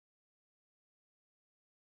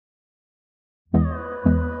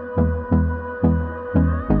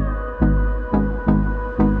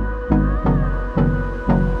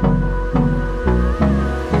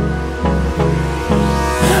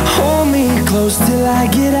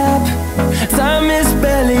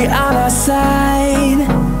side.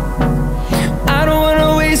 I don't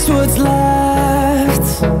wanna waste what's left.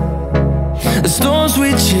 The storms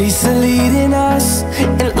we chase are leading us,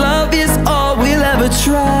 and love is all we'll ever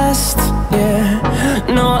trust. Yeah,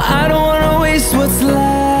 no, I don't wanna waste what's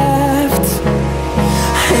left.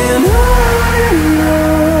 And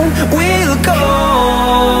on we'll go,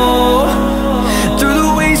 through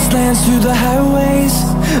the wastelands, through the highways,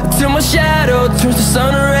 till my shadow turns to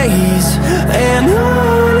sun rays. And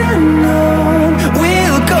on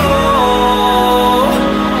we'll go,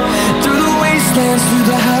 through the wastelands, through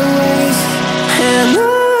the highways, and on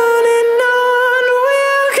we'll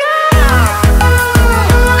go.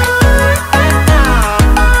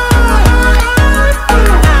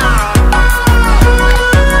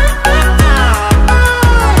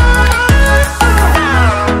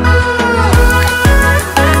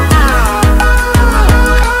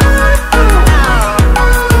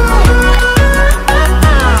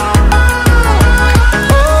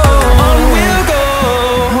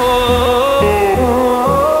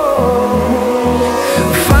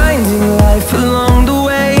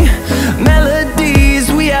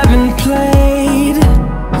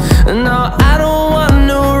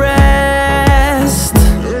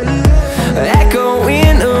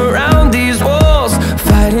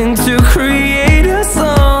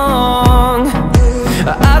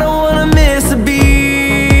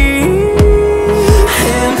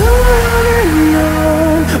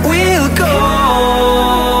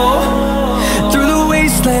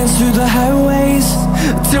 Through the highways,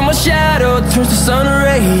 till my shadow turns to sun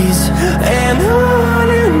rays. And on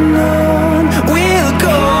we'll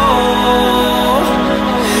go,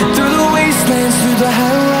 through the wastelands, through the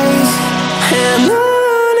highways, and on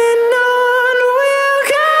we'll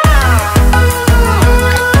go.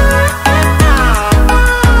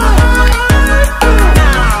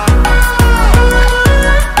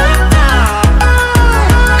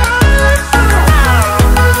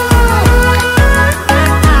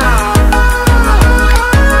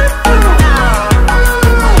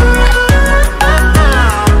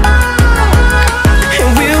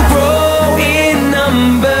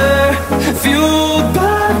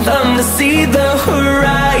 See the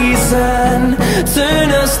horizon turn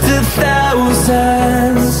us to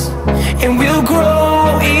thousands, and we'll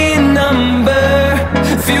grow in number,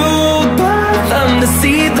 fueled by them. To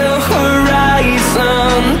see the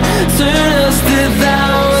horizon turn us to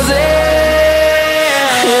thousands,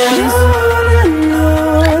 and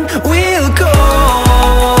on we'll go,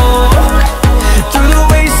 through the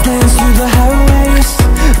wastelands, through the highways,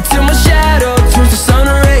 till my shadow turns to sun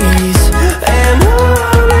rays. And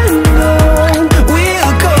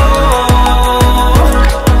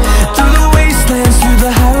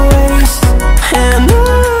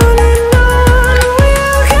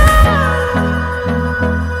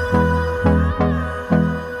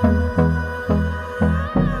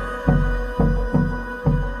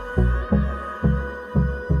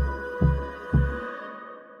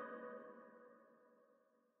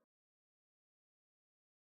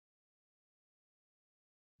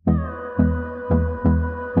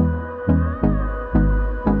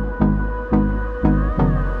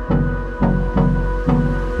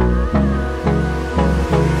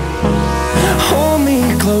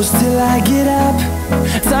close till I get up.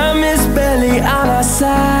 Time is barely on our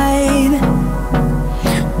side.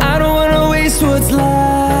 I don't wanna waste what's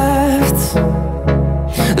left.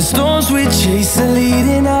 The storms we chase are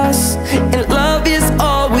leading us, and love is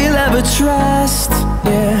all we'll ever trust.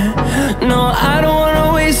 Yeah, no, I don't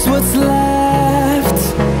wanna waste what's left.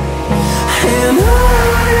 And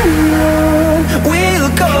on we'll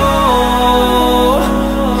go,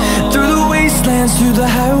 through the wastelands, through the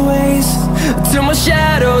highways, till my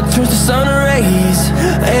shadow turns to sun rays.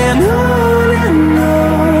 And on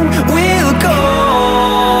we'll go,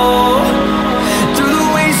 through the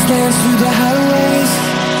wastelands, through the highways,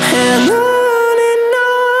 and on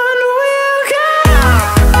we'll go.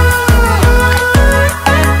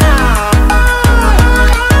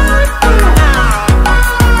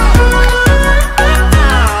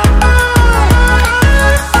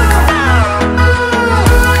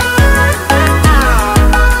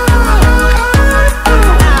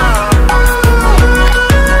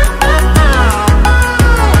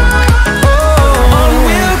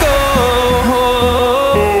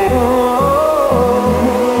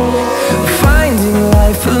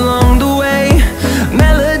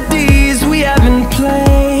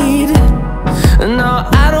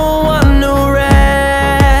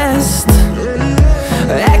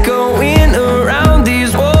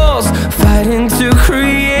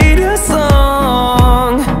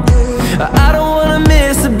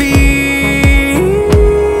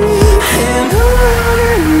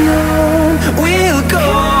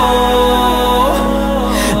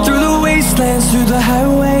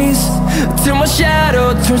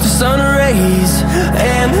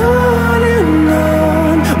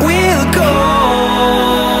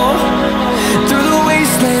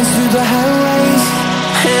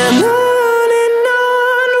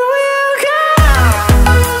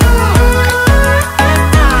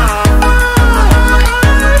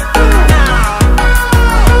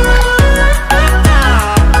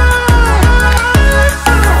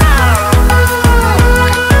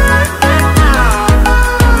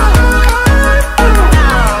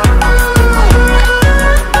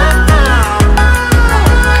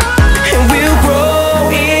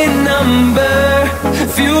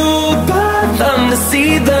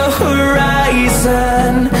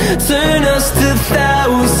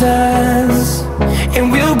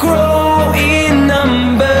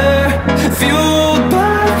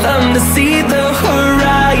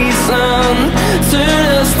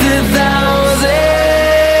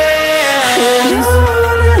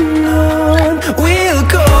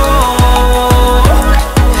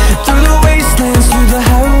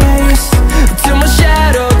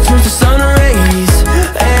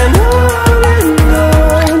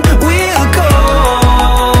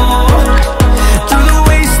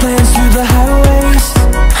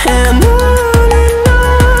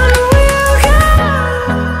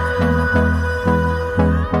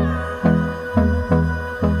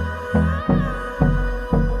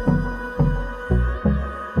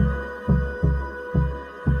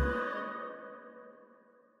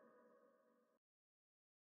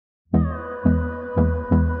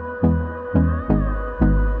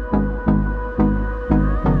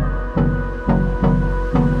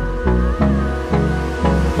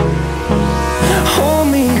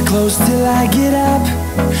 close till I get up.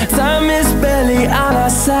 Time is barely on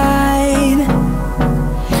our side.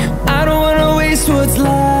 I don't wanna waste what's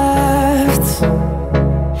left.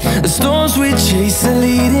 The storms we chase are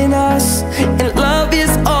leading us, and love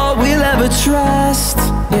is all we'll ever trust.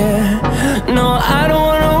 Yeah, no, I don't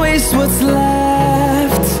wanna waste what's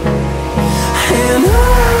left. And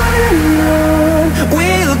on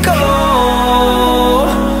we'll go,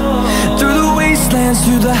 through the wastelands,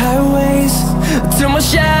 through the highways, till my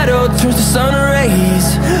shadow turns to sun rays.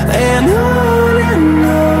 And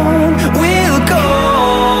on